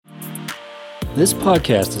This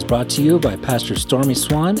podcast is brought to you by Pastor Stormy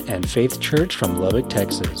Swan and Faith Church from Lubbock,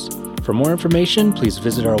 Texas. For more information, please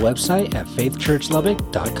visit our website at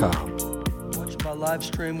faithchurchlubbock.com. Watch my live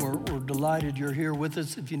stream. We're delighted you're here with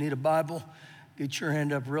us. If you need a Bible, get your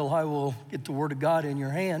hand up real high. We'll get the Word of God in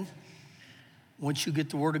your hand. Once you get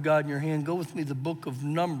the Word of God in your hand, go with me to the book of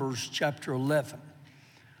Numbers, chapter 11.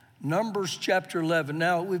 Numbers, chapter 11.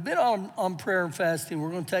 Now, we've been on prayer and fasting.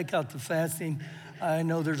 We're going to take out the fasting. I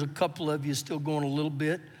know there's a couple of you still going a little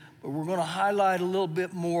bit, but we're going to highlight a little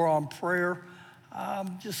bit more on prayer.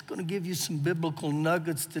 I'm just going to give you some biblical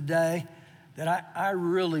nuggets today that I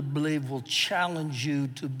really believe will challenge you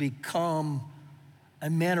to become a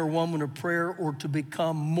man or woman of prayer, or to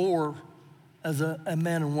become more as a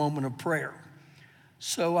man and woman of prayer.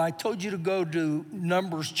 So I told you to go to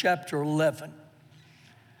Numbers chapter 11.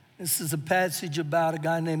 This is a passage about a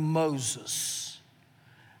guy named Moses.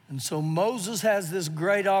 And so Moses has this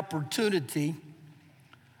great opportunity,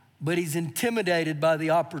 but he's intimidated by the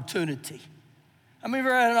opportunity. How many of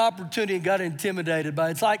you ever had an opportunity and got intimidated by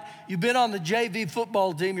it? It's like you've been on the JV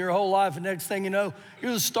football team your whole life, and next thing you know,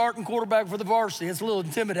 you're the starting quarterback for the varsity. It's a little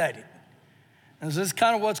intimidating. And so this is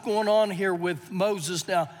kind of what's going on here with Moses.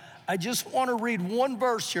 Now, I just want to read one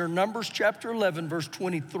verse here, Numbers chapter 11, verse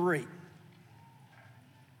 23.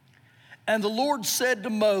 And the Lord said to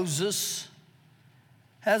Moses,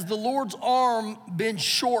 has the Lord's arm been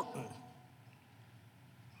shortened?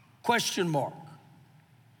 Question mark.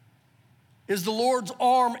 Is the Lord's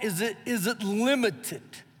arm, is it limited?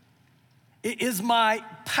 Is my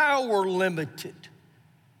power limited?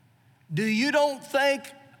 Do you don't think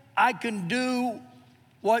I can do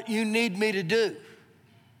what you need me to do?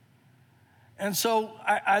 And so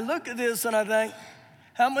I look at this and I think,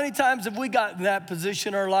 how many times have we gotten in that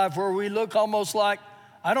position in our life where we look almost like,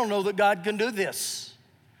 I don't know that God can do this.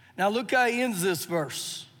 Now look how he ends this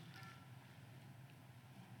verse.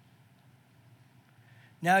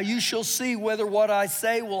 Now you shall see whether what I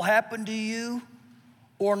say will happen to you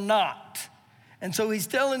or not. And so he's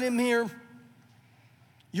telling him here,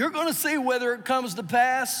 you're going to see whether it comes to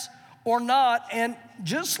pass or not. And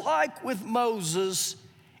just like with Moses,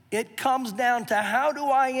 it comes down to, how do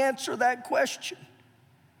I answer that question?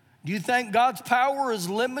 Do you think God's power is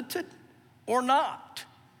limited or not?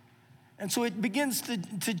 And so it begins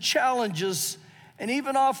to challenge us. And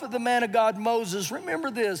even off of the man of God, Moses,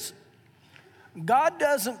 remember this. God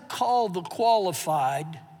doesn't call the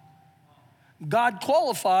qualified. God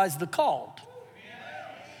qualifies the called.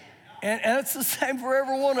 And it's the same for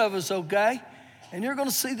every one of us, okay? And you're going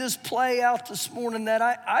to see this play out this morning, that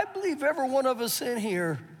I believe every one of us in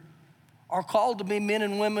here are called to be men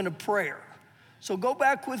and women of prayer. So go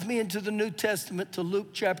back with me into the New Testament to Luke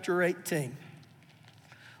chapter 18.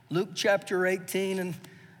 Luke chapter 18, and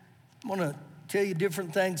I'm going to tell you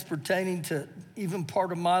different things pertaining to even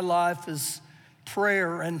part of my life is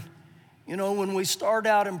prayer. And, you know, when we start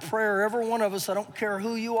out in prayer, every one of us, I don't care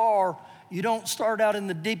who you are, you don't start out in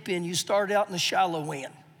the deep end, you start out in the shallow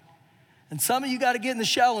end. And some of you got to get in the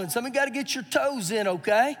shallow end. Some of you got to get your toes in,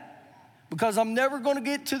 okay? Because I'm never going to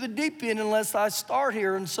get to the deep end unless I start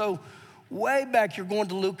here. And so way back, you're going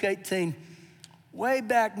to Luke 18, way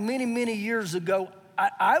back many, many years ago,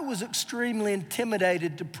 I was extremely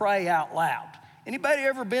intimidated to pray out loud. Anybody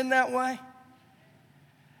ever been that way?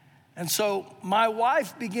 And so my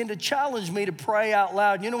wife began to challenge me to pray out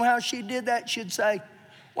loud. You know how she did that? She'd say,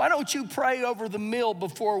 why don't you pray over the meal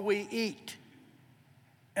before we eat?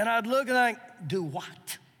 And I'd look and think, do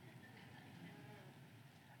what?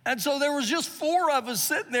 And so there was just 4 of us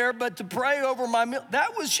sitting there, but to pray over my meal,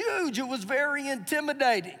 that was huge. It was very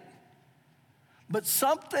intimidating. But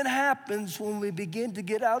something happens when we begin to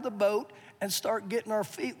get out of the boat and start getting our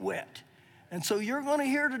feet wet. And so you're going to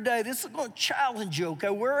hear today, this is going to challenge you, okay,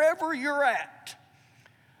 wherever you're at.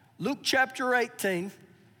 Luke chapter 18,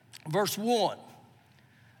 verse 1.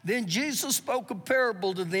 Then Jesus spoke a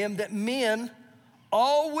parable to them that men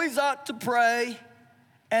always ought to pray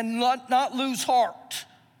and not lose heart.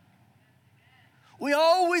 We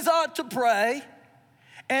always ought to pray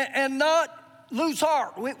and not lose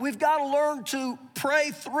heart. We've got to learn to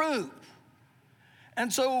pray through.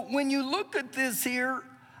 And so when you look at this here,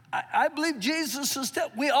 I believe Jesus is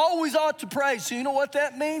we always ought to pray. So you know what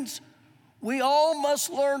that means? We all must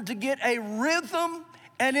learn to get a rhythm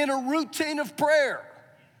and in a routine of prayer.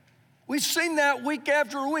 We've seen that week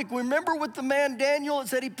after week. Remember with the man Daniel, it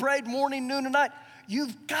said he prayed morning, noon, and night.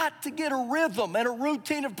 You've got to get a rhythm and a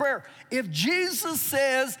routine of prayer. If Jesus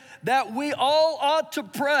says that we all ought to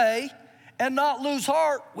pray and not lose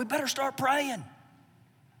heart, we better start praying.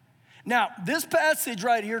 Now, this passage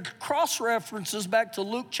right here cross-references back to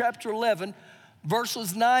Luke chapter 11,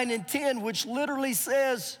 verses 9 and 10, which literally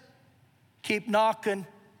says, keep knocking,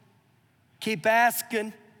 keep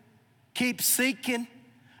asking, keep seeking.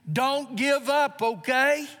 Don't give up,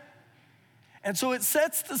 okay? And so it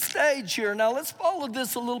sets the stage here. Now let's follow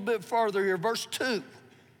this a little bit further here. Verse 2,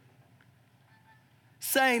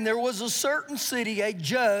 saying there was a certain city, a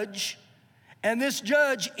judge, and this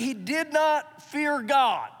judge, he did not fear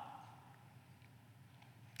God.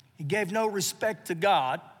 He gave no respect to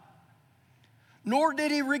God, nor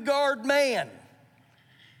did he regard man.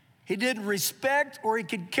 He didn't respect or he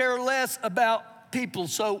could care less about people.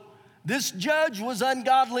 So this judge was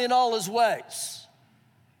ungodly in all his ways.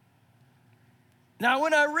 Now,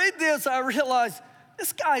 when I read this, I realize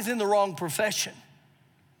this guy's in the wrong profession.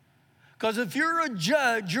 Because if you're a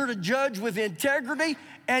judge, you're to judge with integrity,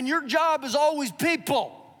 and your job is always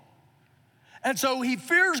people. And so he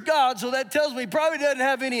fears God, so that tells me he probably doesn't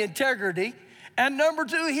have any integrity. And number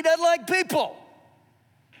two, he doesn't like people.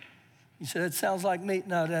 You said, it sounds like me.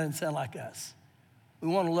 No, it doesn't sound like us. We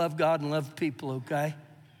want to love God and love people, okay?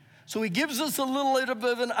 So he gives us a little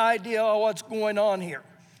bit of an idea of what's going on here.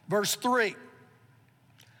 Verse 3.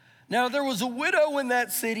 Now there was a widow in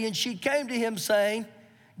that city, and she came to him saying,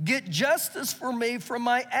 get justice for me from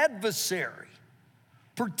my adversary.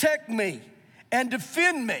 Protect me and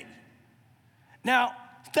defend me. Now,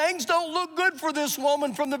 things don't look good for this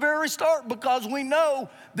woman from the very start, because we know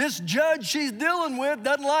this judge she's dealing with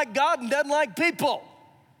doesn't like God and doesn't like people.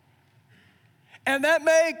 And that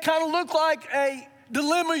may kind of look like a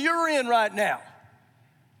dilemma you're in right now.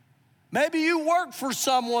 Maybe you work for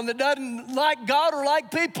someone that doesn't like God or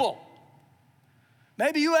like people.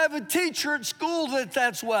 Maybe you have a teacher at school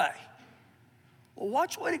that's way. Well,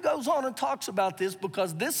 watch what he goes on and talks about this,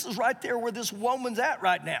 because this is right there where this woman's at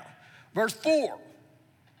right now. Verse 4.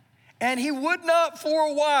 And he would not for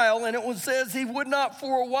a while, and it says he would not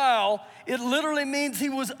for a while. It literally means he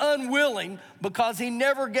was unwilling, because he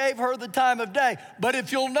never gave her the time of day. But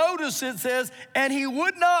if you'll notice, it says, and he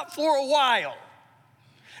would not for a while.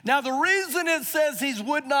 Now, the reason it says he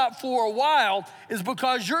would not for a while is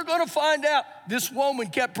because you're going to find out this woman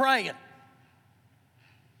kept praying.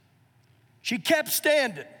 She kept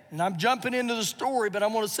standing. And I'm jumping into the story, but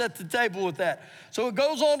I'm going to set the table with that. So it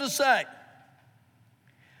goes on to say,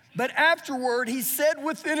 but afterward he said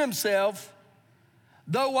within himself,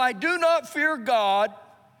 though I do not fear God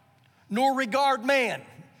nor regard man,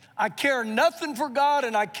 I care nothing for God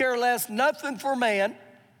and I care less nothing for man,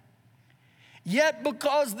 yet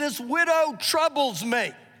because this widow troubles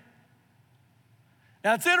me.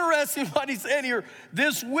 Now it's interesting what he's saying here.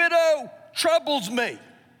 This widow troubles me.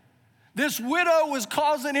 This widow was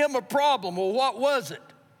causing him a problem. Well, what was it?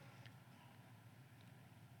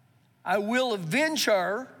 I will avenge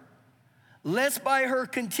her, lest by her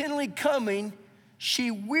continually coming,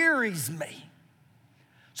 she wearies me.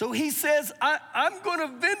 So he says, I'm going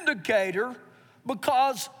to vindicate her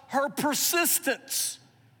because her persistence.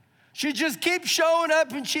 She just keeps showing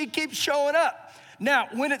up and she keeps showing up. Now,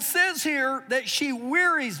 when it says here that she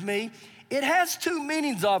wearies me, it has two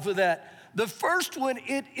meanings off of that. The first one,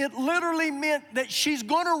 it literally meant that she's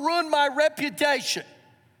going to ruin my reputation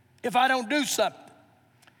if I don't do something.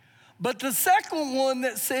 But the second one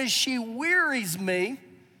that says she wearies me,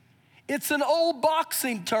 it's an old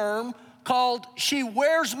boxing term called she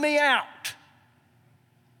wears me out.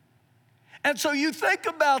 And so you think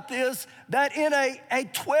about this, that in a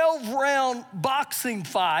 12-round boxing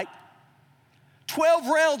fight, 12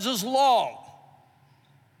 rounds is long.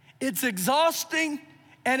 It's exhausting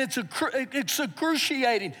and it's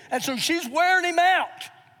excruciating. And so she's wearing him out.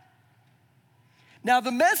 Now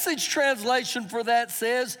the Message translation for that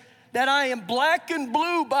says that I am black and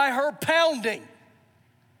blue by her pounding.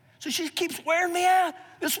 So she keeps wearing me out.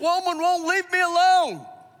 This woman won't leave me alone.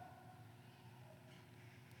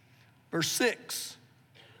 Verse 6,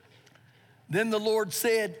 then the Lord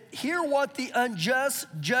said, hear what the unjust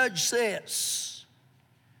judge says.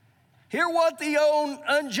 Hear what the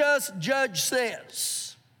unjust judge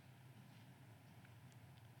says.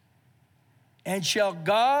 And shall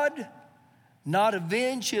God not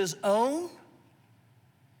avenge his own?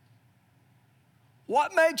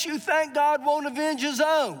 What makes you think God won't avenge his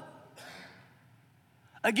own?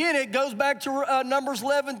 Again, it goes back to Numbers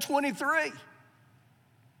 11:23.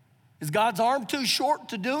 Is God's arm too short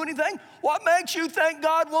to do anything? What makes you think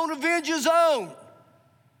God won't avenge his own?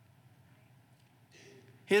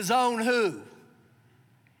 His own who?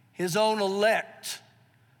 His own elect.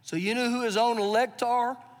 So you know who his own elect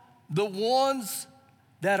are? The ones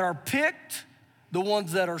that are picked, the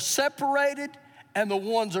ones that are separated, and the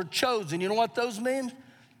ones that are chosen. You know what those mean?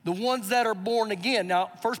 The ones that are born again. Now,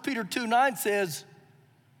 1 Peter 2:9 says,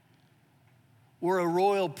 We're a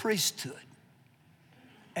royal priesthood,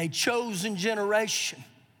 a chosen generation,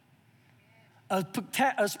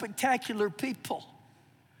 a spectacular people.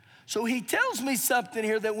 So he tells me something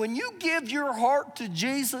here that when you give your heart to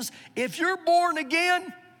Jesus, if you're born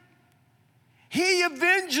again, he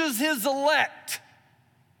avenges his elect.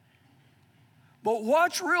 But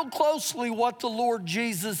watch real closely what the Lord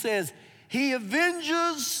Jesus says. He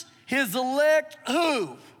avenges his elect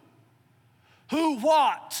who? Who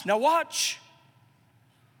what? Now watch.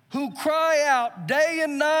 Who cry out day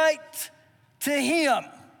and night to him.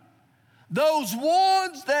 Those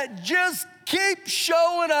ones that just keep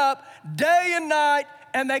showing up day and night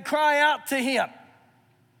and they cry out to him.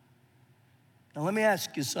 Now let me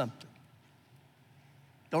ask you something.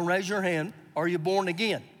 Don't raise your hand. Are you born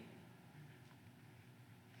again?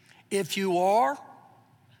 If you are,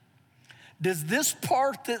 does this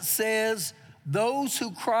part that says those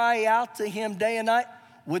who cry out to him day and night,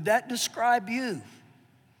 would that describe you?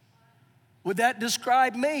 Would that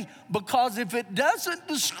describe me? Because if it doesn't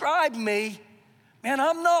describe me, man,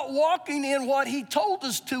 I'm not walking in what he told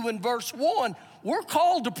us to in verse 1. We're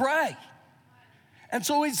called to pray. And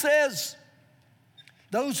so he says,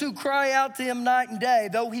 those who cry out to him night and day,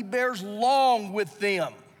 though he bears long with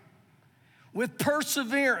them, with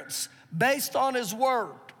perseverance, based on his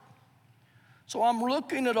word. So I'm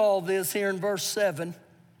looking at all this here in verse 7.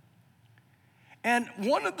 And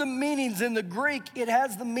one of the meanings in the Greek, it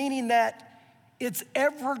has the meaning that it's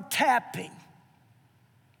ever tapping.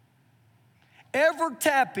 Ever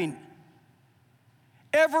tapping.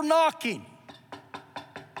 Ever knocking.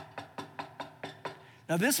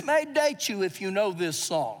 Now this may date you if you know this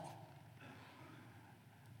song.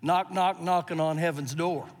 Knock, knock, knocking on heaven's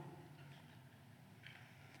door.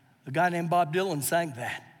 A guy named Bob Dylan sang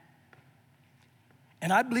that.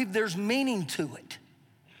 And I believe there's meaning to it.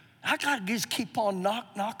 I gotta just keep on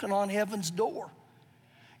knocking on heaven's door.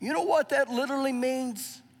 You know what that literally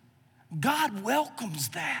means? God welcomes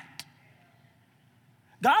that.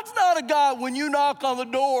 God's not a God when you knock on the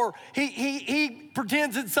door, he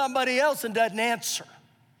pretends it's somebody else and doesn't answer.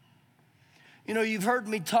 You know, you've heard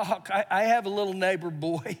me talk. I have a little neighbor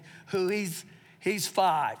boy who he's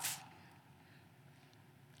 5.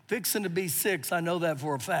 Fixing to be 6, I know that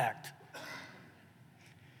for a fact.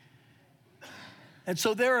 And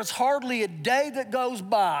so there is hardly a day that goes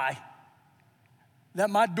by that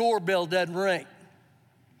my doorbell doesn't ring.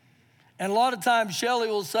 And a lot of times Shelly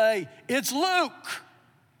will say, it's Luke.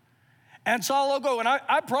 And so I'll go, and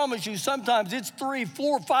I promise you, sometimes it's 3,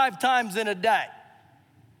 4, 5 times in a day.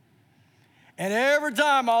 And every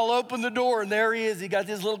time I'll open the door, and there he is. He got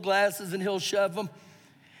his little glasses, and he'll shove them.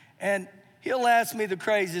 And he'll ask me the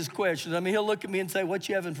craziest questions. I mean, he'll look at me and say, what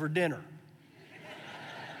you having for dinner?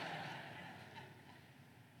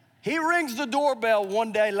 He rings the doorbell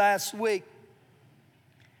one day last week,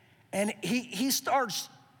 and he starts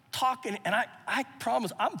talking, and I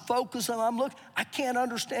promise, I'm focused and I'm looking. I can't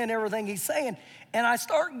understand everything he's saying, and I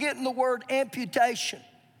start getting the word amputation.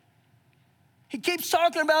 He keeps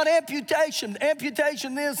talking about amputation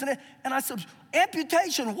this and that, and I said,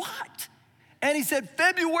 amputation what? And he said,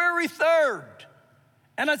 February 3rd.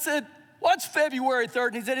 And I said, what's February 3rd?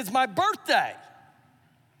 And he said, it's my birthday.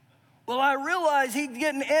 Well, I realized he's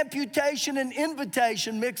getting amputation and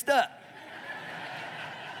invitation mixed up.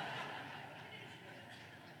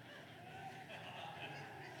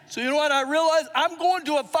 So you know what I realized? I'm going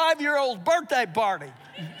to a 5-year-old's birthday party.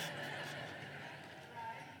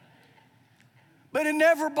 But it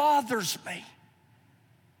never bothers me.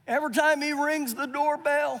 Every time he rings the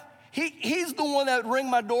doorbell, he's the one that would ring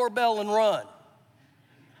my doorbell and run.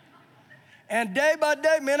 And day by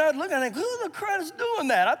day, man, I'd look and I think, who the crud is doing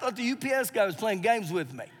that? I thought the UPS guy was playing games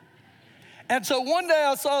with me. And so one day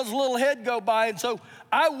I saw his little head go by, and so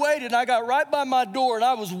I waited, and I got right by my door, and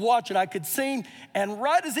I was watching. I could see him, and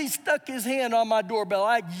right as he stuck his hand on my doorbell,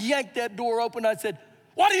 I yanked that door open. I said,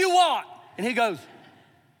 what do you want? And he goes,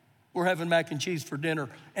 we're having mac and cheese for dinner.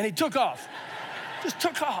 And he took off, just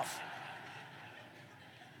took off.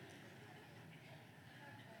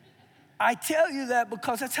 I tell you that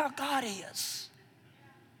because that's how God is.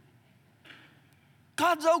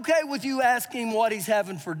 God's okay with you asking him what he's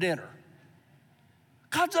having for dinner.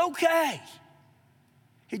 God's okay.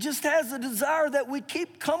 He just has a desire that we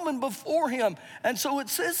keep coming before him. And so it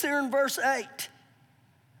says here in verse 8,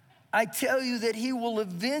 I tell you that he will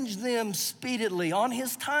avenge them speedily on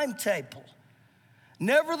his timetable.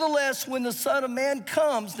 Nevertheless, when the Son of Man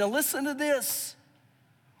comes, now listen to this,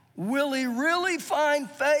 will he really find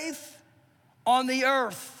faith on the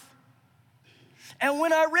earth? And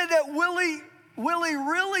when I read that, will he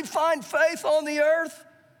really find faith on the earth?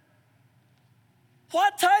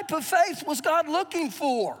 What type of faith was God looking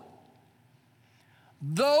for?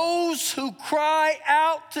 Those who cry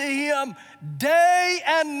out to him day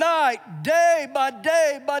and night, day by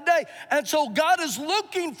day by day. And so God is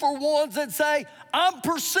looking for ones that say, I'm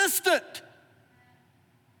persistent.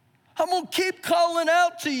 I'm going to keep calling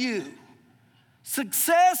out to you.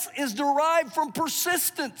 Success is derived from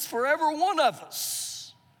persistence for every one of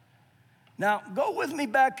us. Now, go with me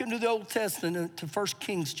back into the Old Testament to 1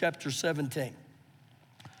 Kings chapter 17.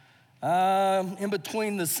 In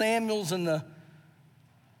between the Samuels and the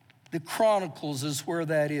Chronicles is where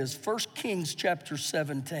that is. 1 Kings chapter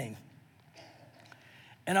 17.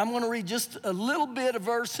 And I'm going to read just a little bit of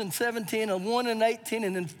verse in 17, a 1 and 18,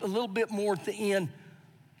 and then a little bit more at the end.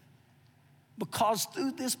 Because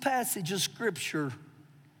through this passage of Scripture,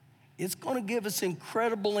 it's going to give us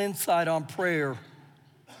incredible insight on prayer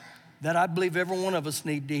that I believe every one of us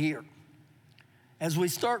need to hear. As we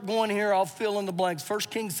start going here, I'll fill in the blanks. 1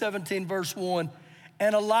 Kings 17, verse 1.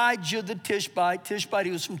 And Elijah the Tishbite,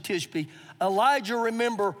 he was from Tishbe. Elijah,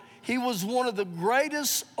 remember, he was one of the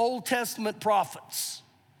greatest Old Testament prophets.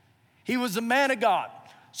 He was a man of God.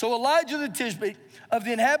 So Elijah the Tishbite of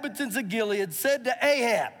the inhabitants of Gilead said to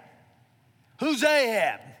Ahab, who's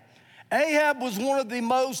Ahab? Ahab was one of the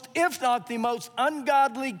most, if not the most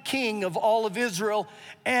ungodly king of all of Israel.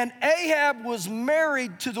 And Ahab was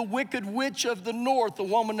married to the wicked witch of the north, a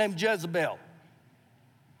woman named Jezebel.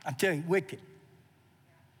 I'm telling you, wicked.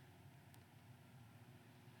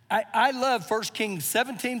 I love 1 Kings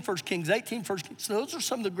 17, 1 Kings 18, 1 Kings. So those are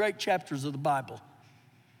some of the great chapters of the Bible.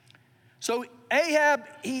 So Ahab,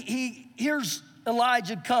 he hears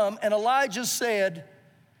Elijah come, and Elijah said,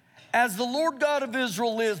 as the Lord God of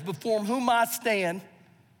Israel lives, before whom I stand,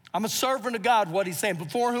 I'm a servant of God, what he's saying,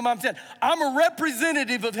 before whom I'm standing. I'm a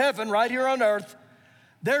representative of heaven right here on earth.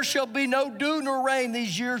 There shall be no dew nor rain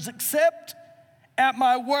these years except at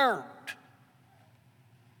my word.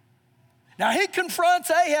 Now he confronts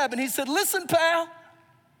Ahab and he said, listen, pal,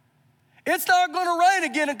 it's not going to rain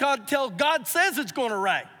again until God says it's going to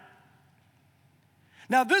rain.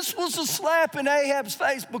 Now this was a slap in Ahab's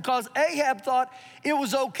face because Ahab thought it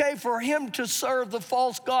was okay for him to serve the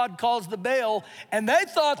false god called the Baal, and they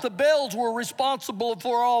thought the Baals were responsible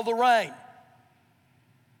for all the rain.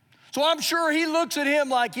 So I'm sure he looks at him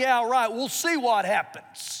like, yeah, right, we'll see what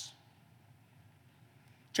happens.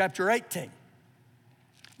 Chapter 18,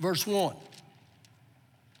 verse 1.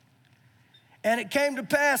 And it came to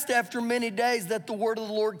pass after many days that the word of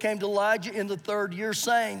the Lord came to Elijah in the 3rd year,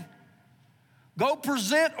 saying, go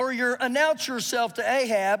present or announce yourself to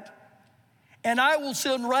Ahab, and I will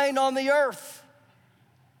send rain on the earth.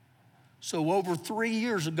 So over 3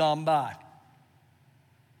 years have gone by.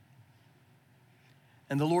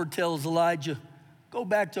 And the Lord tells Elijah, go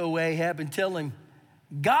back to Ahab and tell him,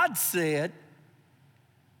 God said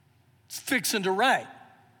it's fixing to rain.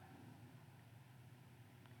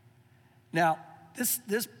 Now, this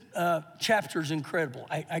chapter is incredible.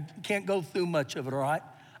 I can't go through much of it, all right?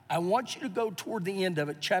 I want you to go toward the end of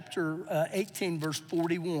it, chapter 18, verse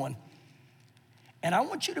 41. And I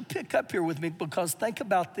want you to pick up here with me because think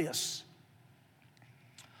about this.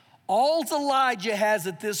 All Elijah has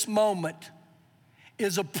at this moment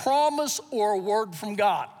is a promise or a word from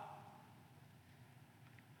God.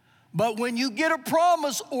 But when you get a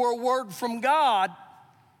promise or a word from God,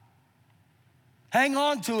 hang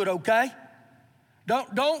on to it, okay?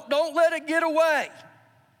 Don't let it get away.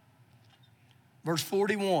 Verse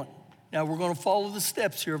 41. Now we're going to follow the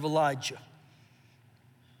steps here of Elijah.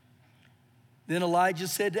 Then Elijah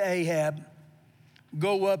said to Ahab,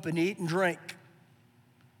 go up and eat and drink.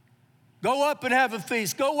 Go up and have a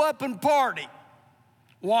feast. Go up and party.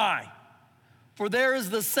 Why? For there is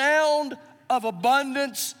the sound of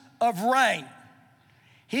abundance of rain.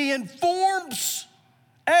 He informs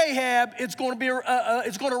Ahab it's going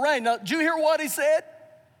to rain. Now, did you hear what he said?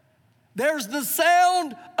 There's the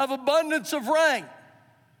sound of abundance of rain.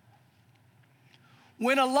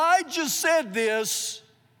 When Elijah said this,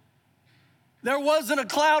 there wasn't a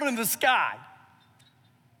cloud in the sky.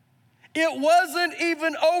 It wasn't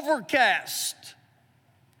even overcast.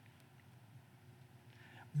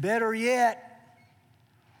 Better yet,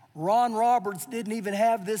 Ron Roberts didn't even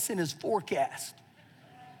have this in his forecast.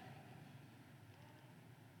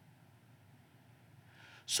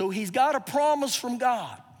 So he's got a promise from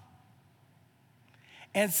God.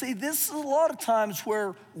 And see, this is a lot of times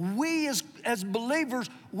where we as believers,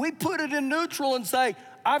 we put it in neutral and say,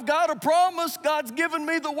 I've got a promise, God's given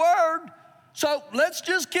me the word, so let's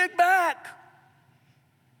just kick back.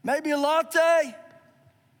 Maybe a latte,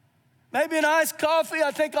 maybe an iced coffee.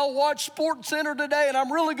 I think I'll watch SportsCenter today, and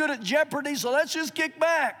I'm really good at Jeopardy, so let's just kick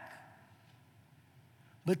back.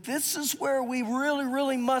 But this is where we really,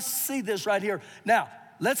 really must see this right here. Now,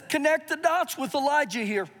 let's connect the dots with Elijah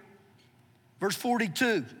here. Verse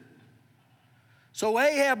 42. So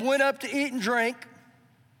Ahab went up to eat and drink,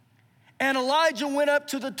 and Elijah went up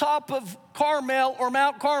to the top of Carmel or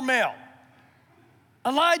Mount Carmel.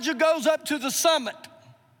 Elijah goes up to the summit.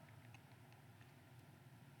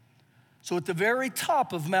 So at the very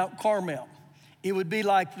top of Mount Carmel, it would be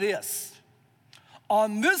like this.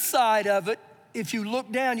 On this side of it, if you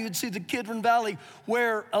look down, you'd see the Kidron Valley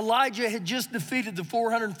where Elijah had just defeated the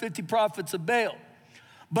 450 prophets of Baal.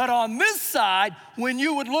 But on this side, when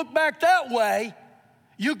you would look back that way,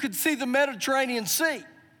 you could see the Mediterranean Sea.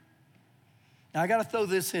 Now, I got to throw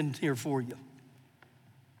this in here for you.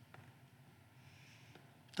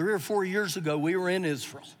 3 or 4 years ago, we were in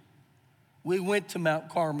Israel. We went to Mount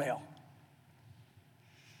Carmel.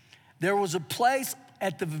 There was a place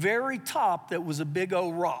at the very top that was a big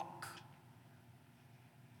old rock.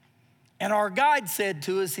 And our guide said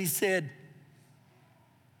to us, he said,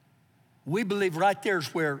 we believe right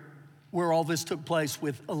there's where all this took place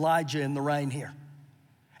with Elijah and the rain here.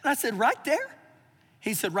 And I said, right there?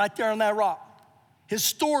 He said, right there on that rock.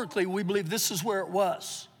 Historically, we believe this is where it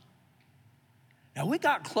was. Now, we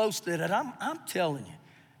got close to it, and I'm telling you,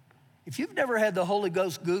 if you've never had the Holy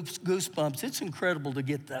Ghost goosebumps, it's incredible to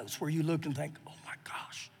get those, where you look and think, oh my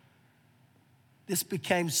gosh, this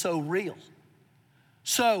became so real.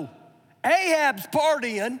 So Ahab's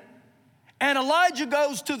partying, and Elijah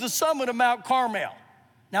goes to the summit of Mount Carmel.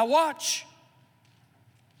 Now watch.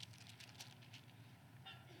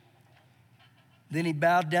 Then he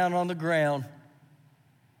bowed down on the ground,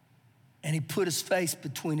 and he put his face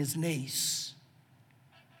between his knees.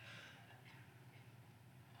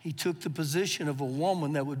 He took the position of a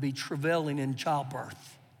woman that would be travailing in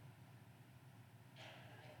childbirth.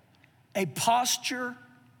 A posture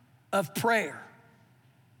of prayer.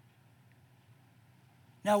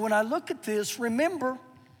 Now, when I look at this, remember,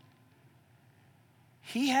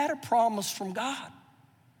 he had a promise from God.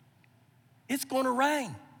 It's going to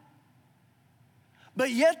rain. But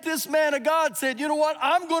yet this man of God said, you know what?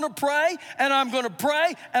 I'm going to pray, and I'm going to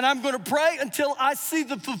pray, and I'm going to pray until I see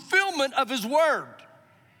the fulfillment of his word.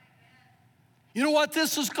 You know what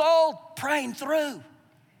this is called? Praying through.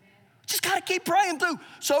 Just got to keep praying through.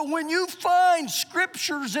 So when you find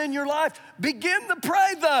scriptures in your life, begin to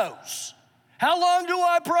pray those. How long do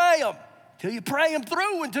I pray them? Till you pray them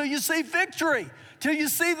through, until you see victory, till you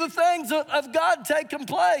see the things of God taking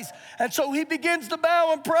place. And so he begins to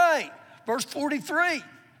bow and pray. Verse 43.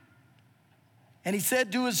 And he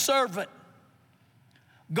said to his servant,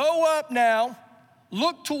 go up now,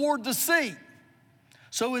 look toward the sea.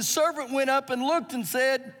 So his servant went up and looked and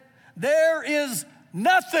said, there is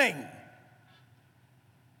nothing.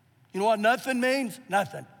 You know what nothing means?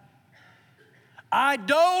 Nothing. I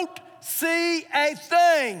don't see a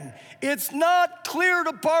thing. It's not clear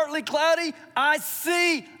to partly cloudy. I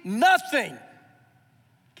see nothing.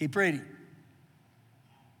 Keep reading.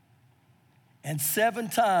 And 7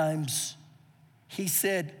 times he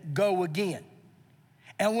said, go again.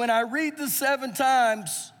 And when I read the 7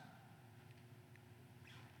 times,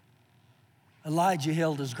 Elijah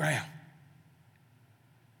held his ground.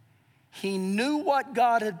 He knew what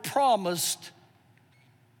God had promised,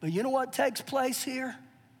 but you know what takes place here?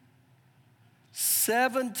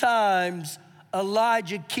 7 times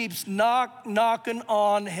Elijah keeps knocking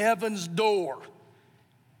on heaven's door.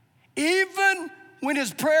 Even when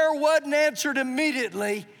his prayer wasn't answered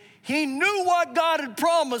immediately, he knew what God had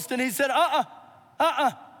promised, and he said, I'm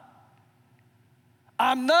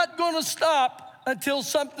not going to stop until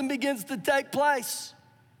something begins to take place.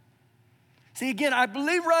 See, again, I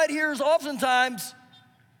believe right here is oftentimes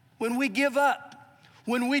when we give up,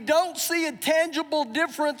 when we don't see a tangible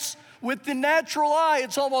difference with the natural eye.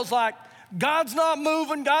 It's almost like God's not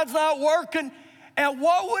moving, God's not working. And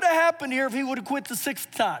what would have happened here if he would have quit the 6th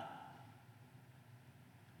time?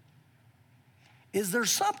 Is there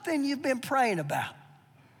something you've been praying about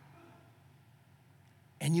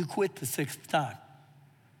and you quit the 6th time?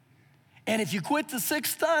 And if you quit the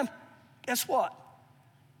 6th time, guess what?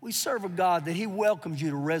 We serve a God that he welcomes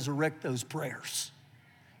you to resurrect those prayers,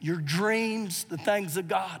 your dreams, the things of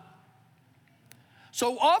God.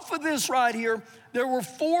 So off of this right here, there were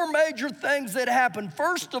 4 major things that happened.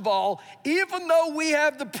 First of all, even though we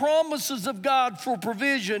have the promises of God for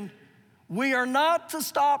provision, we are not to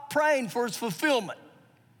stop praying for its fulfillment.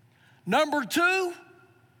 Number 2,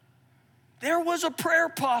 there was a prayer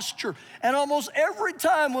posture. And almost every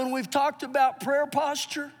time when we've talked about prayer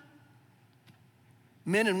posture,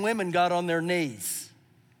 men and women got on their knees.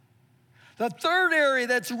 The third area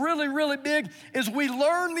that's really, really big is we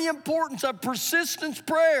learn the importance of persistence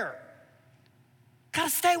prayer. Got to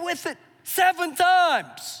stay with it 7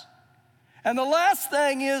 times. And the last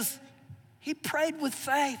thing is he prayed with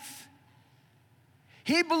faith.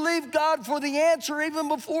 He believed God for the answer even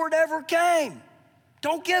before it ever came.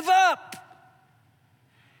 Don't give up.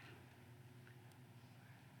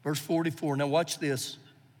 Verse 44, now watch this.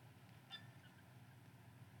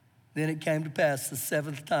 Then it came to pass the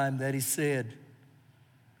 7th time that he said,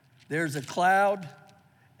 there's a cloud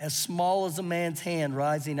as small as a man's hand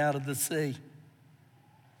rising out of the sea.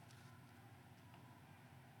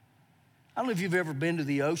 I don't know if you've ever been to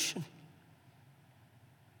the ocean,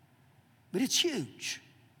 but it's huge.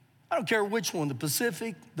 I don't care which one, the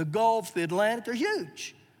Pacific, the Gulf, the Atlantic, they're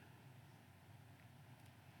huge.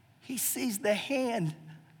 He sees the hand,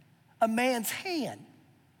 a man's hand.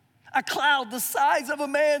 A cloud the size of a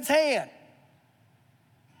man's hand.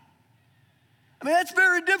 I mean, that's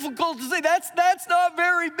very difficult to see. That's not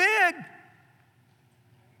very big.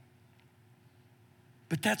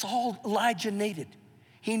 But that's all Elijah needed.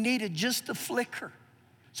 He needed just a flicker.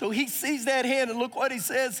 So he sees that hand, and look what he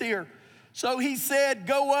says here. So he said,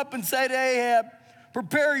 go up and say to Ahab,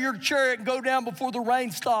 prepare your chariot and go down before the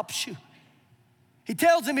rain stops you. He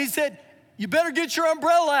tells him, he said, you better get your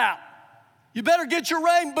umbrella out. You better get your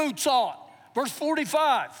rain boots on. Verse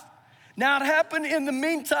 45. Now it happened in the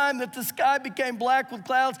meantime that the sky became black with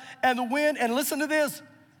clouds and the wind, and listen to this,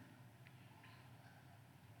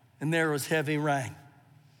 and there was heavy rain.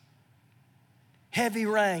 Heavy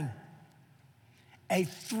rain. A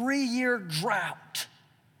 3-year drought.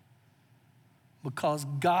 Because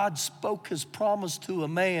God spoke his promise to a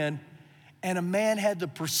man, and a man had the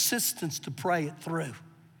persistence to pray it through.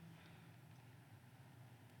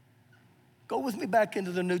 Go with me back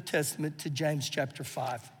into the New Testament to James chapter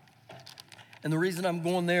 5. And the reason I'm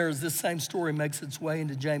going there is this same story makes its way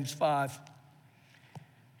into James 5.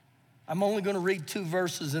 I'm only going to read 2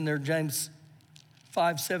 verses in there, James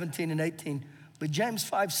 5:17 and 18. But James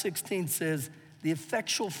 5:16 says, the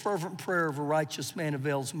effectual fervent prayer of a righteous man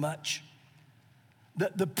avails much.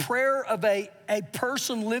 The prayer of a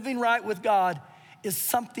person living right with God is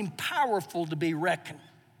something powerful to be reckoned.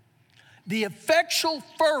 The effectual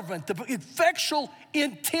fervent, the effectual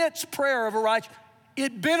intense prayer of a righteous,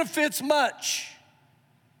 it benefits much.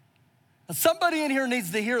 Now, somebody in here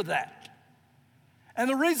needs to hear that. And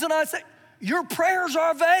the reason I say, your prayers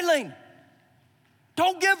are availing.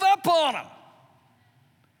 Don't give up on them.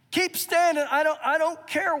 Keep standing. I don't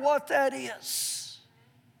care what that is.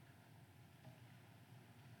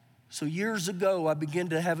 So years ago, I began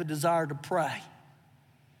to have a desire to pray.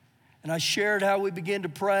 And I shared how we began to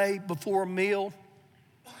pray before a meal.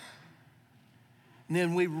 And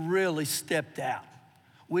then we really stepped out.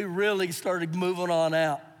 We really started moving on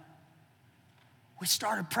out. We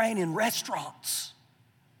started praying in restaurants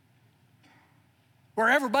where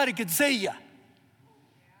everybody could see you.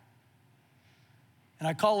 And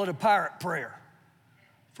I call it a pirate prayer.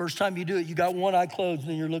 First time you do it, you got one eye closed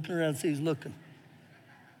and you're looking around and see who's looking.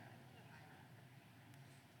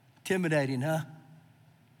 Intimidating, huh?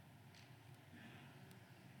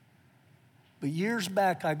 But years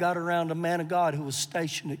back, I got around a man of God who was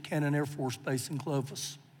stationed at Cannon Air Force Base in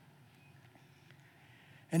Clovis.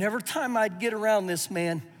 And every time I'd get around this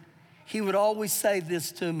man, he would always say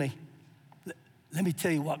this to me. Let me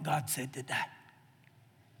tell you what God said today.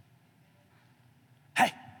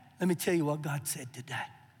 Hey, let me tell you what God said today.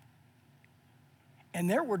 And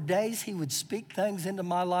there were days he would speak things into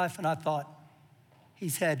my life, and I thought,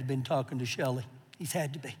 he's had to have been talking to Shelley. He's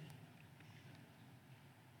had to be.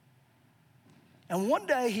 And one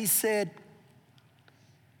day he said,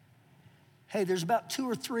 hey, there's about 2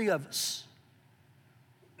 or 3 of us.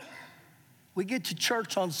 We get to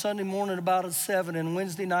church on Sunday morning about at 7, and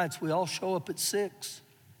Wednesday nights we all show up at 6.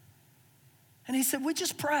 And he said, we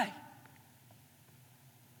just pray.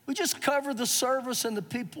 We just cover the service and the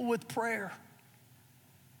people with prayer.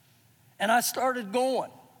 And I started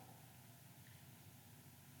going.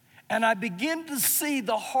 And I began to see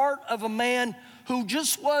the heart of a man who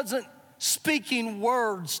just wasn't speaking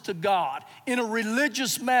words to God in a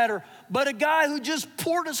religious matter, but a guy who just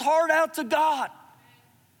poured his heart out to God.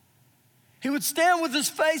 He would stand with his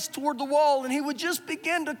face toward the wall and he would just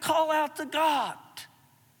begin to call out to God.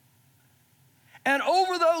 And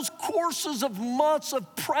over those courses of months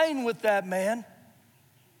of praying with that man,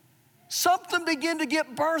 something began to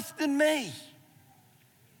get birthed in me.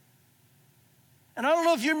 And I don't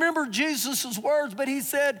know if you remember Jesus' words, but he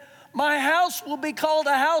said, my house will be called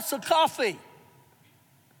a house of coffee.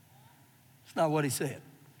 It's not what he said.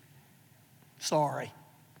 Sorry.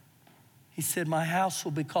 He said, my house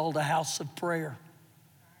will be called a house of prayer.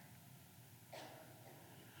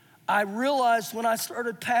 I realized when I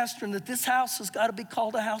started pastoring that this house has got to be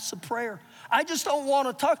called a house of prayer. I just don't want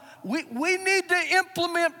to talk. We need to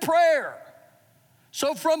implement prayer.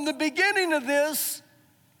 So from the beginning of this,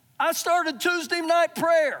 I started Tuesday night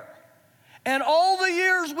prayer. And all the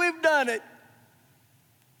years we've done it,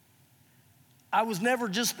 I was never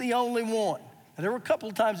just the only one. And there were a couple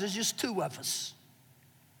of times there's just two of us.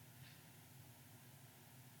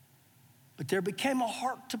 But there became a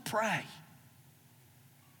heart to pray,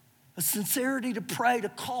 a sincerity to pray, to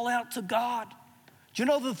call out to God. Do you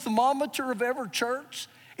know the thermometer of every church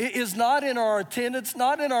is not in our attendance,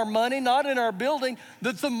 not in our money, not in our building.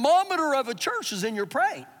 The thermometer of a church is in your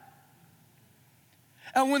praying.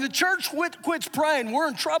 And when the church quits praying, we're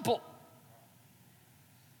in trouble.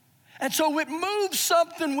 And so it moves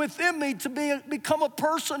something within me to become a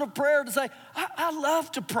person of prayer, to say, I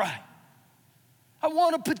love to pray. I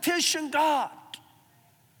want to petition God.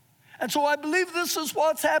 And so I believe this is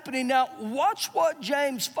what's happening. Now, watch what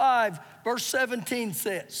James 5, verse 17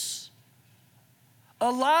 says.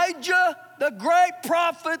 Elijah, the great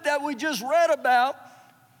prophet that we just read about,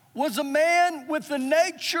 was a man with a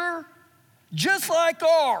nature just like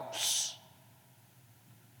ours.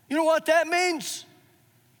 You know what that means?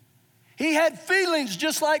 He had feelings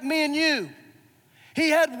just like me and you. He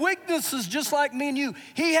had weaknesses just like me and you.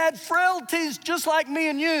 He had frailties just like me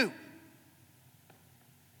and you.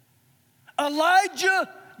 Elijah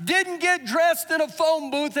didn't get dressed in a phone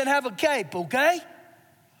booth and have a cape, okay?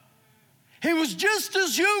 He was just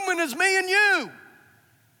as human as me and you.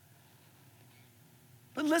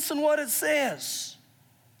 But listen what it says.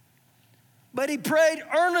 But he prayed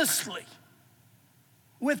earnestly,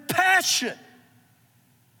 with passion,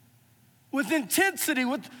 with intensity,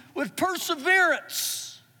 with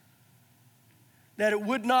perseverance, that it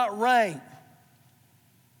would not rain.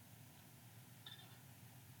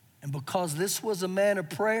 And because this was a man of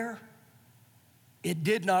prayer, it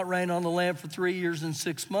did not rain on the land for 3 years and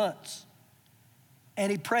 6 months. And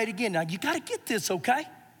he prayed again. Now, you got to get this, okay?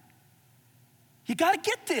 You got to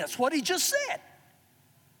get this, what he just said.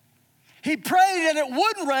 He prayed and it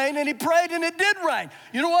wouldn't rain, and he prayed and it did rain.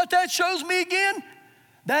 You know what that shows me again?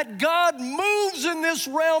 That God moves in this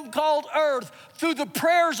realm called earth through the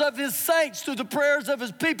prayers of his saints, through the prayers of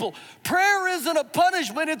his people. Prayer isn't a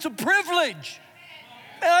punishment, it's a privilege.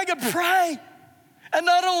 And I could pray. And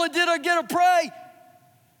not only did I get to pray,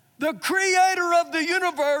 the creator of the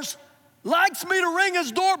universe likes me to ring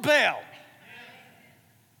his doorbell.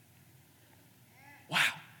 Wow.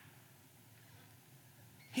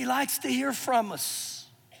 He likes to hear from us.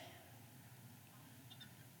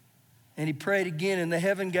 And he prayed again, and the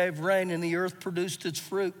heaven gave rain, and the earth produced its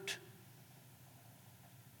fruit.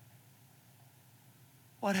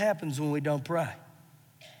 What happens when we don't pray?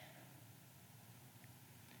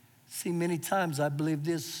 See, many times I believe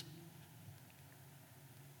this.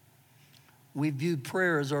 We view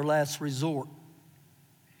prayer as our last resort.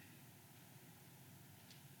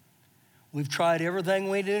 We've tried everything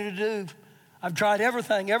we need to do. I've tried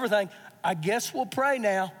everything. I guess we'll pray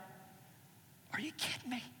now. Are you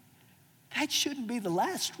kidding me? That shouldn't be the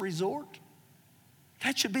last resort.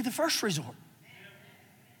 That should be the first resort.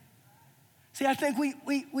 See, I think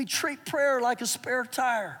we treat prayer like a spare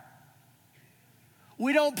tire.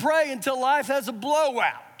 We don't pray until life has a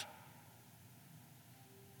blowout.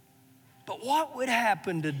 But what would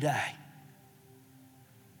happen today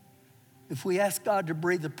if we asked God to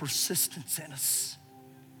breathe a persistence in us?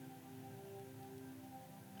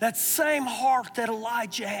 That same heart that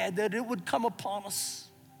Elijah had, that it would come upon us.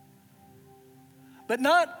 But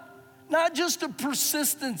not just a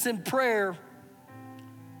persistence in prayer.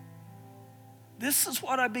 This is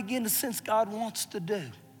what I begin to sense God wants to do.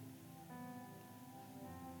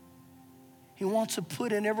 He wants to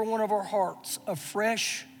put in every one of our hearts a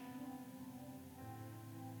fresh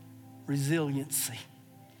resiliency.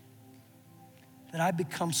 That I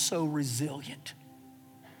become so resilient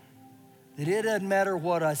that it doesn't matter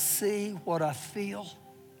what I see, what I feel.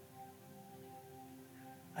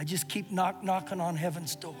 I just keep knocking on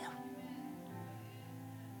heaven's door.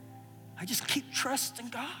 I just keep trusting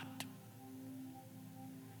God.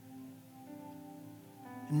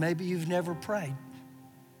 And maybe you've never prayed.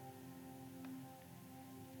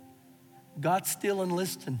 God's still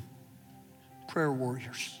enlisting prayer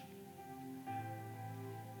warriors.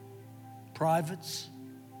 Privates,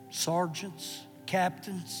 sergeants,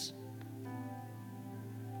 captains.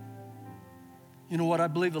 You know what I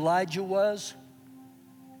believe Elijah was?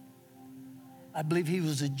 I believe he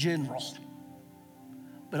was a general.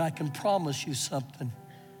 But I can promise you something.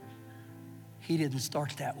 He didn't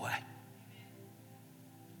start that way.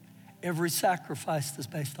 every sacrifice that's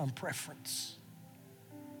based on preference.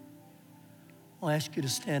 I'll ask you to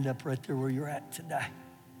stand up right there where you're at today.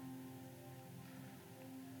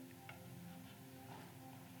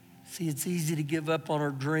 See, it's easy to give up on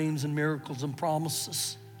our dreams and miracles and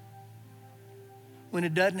promises. When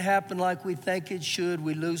it doesn't happen like we think it should,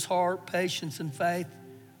 we lose heart, patience, and faith.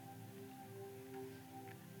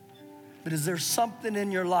 But is there something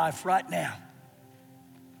in your life right now,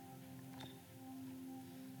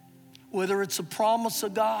 whether it's a promise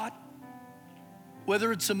of God,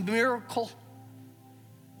 whether it's a miracle,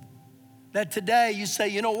 that today you say,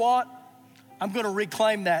 you know what? I'm going to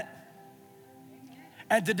reclaim that.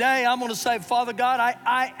 And today I'm going to say, Father God,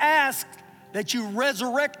 I ask that you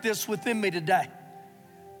resurrect this within me today.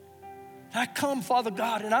 I come, Father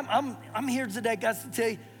God, and I'm here today, guys, to tell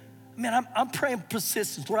you, man, I'm praying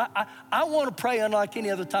persistence. Lord, I want to pray unlike any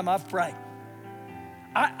other time I've prayed.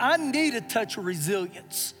 I need a touch of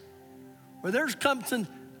resilience where there's something,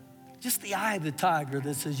 just the eye of the tiger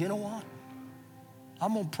that says, you know what?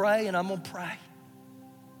 I'm going to pray and I'm going to pray.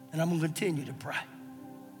 And I'm going to continue to pray.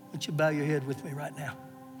 Why don't you bow your head with me right now?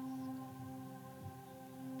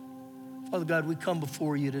 Father God, we come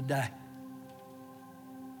before you today.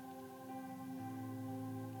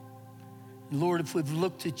 Lord, if we've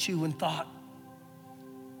looked at you and thought,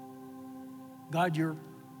 God, your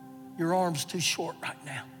arm's too short right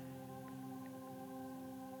now.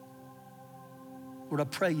 Lord, I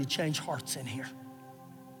pray you change hearts in here.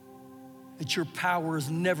 That your power has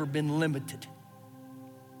never been limited.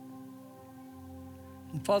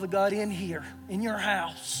 And Father God, in here, in your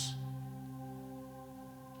house,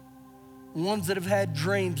 ones that have had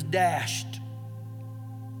dreams dashed,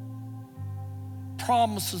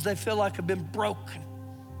 promises they feel like have been broken,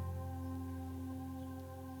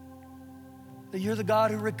 that you're the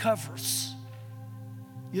God who recovers.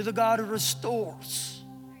 You're the God who restores.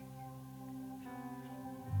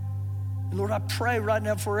 And Lord, I pray right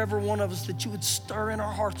now for every one of us that you would stir in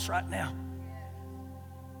our hearts right now.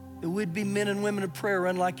 That we'd be men and women of prayer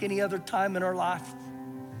unlike any other time in our life.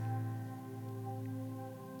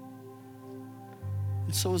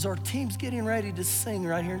 And so as our team's getting ready to sing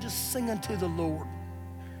right here, just sing unto the Lord.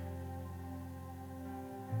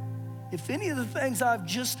 If any of the things I've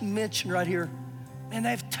just mentioned right here, man,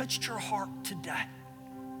 they've touched your heart today.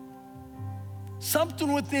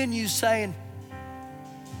 Something within you saying,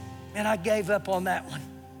 man, I gave up on that one.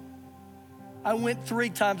 I went 3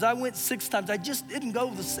 times, I went 6 times, I just didn't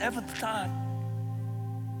go the 7th time.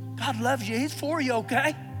 God loves you, he's for you,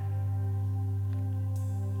 okay?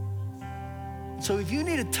 So if you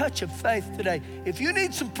need a touch of faith today, if you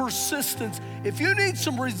need some persistence, if you need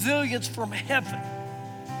some resilience from heaven,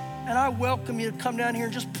 and I welcome you to come down here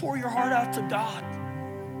and just pour your heart out to God.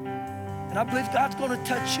 And I believe God's going to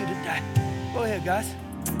touch you today. Go ahead, guys.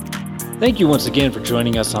 Thank you once again for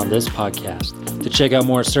joining us on this podcast. To check out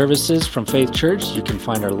more services from Faith Church, you can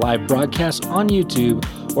find our live broadcast on YouTube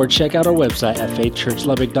or check out our website at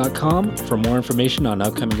faithchurchlubbock.com for more information on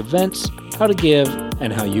upcoming events, how to give,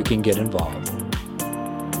 and how you can get involved.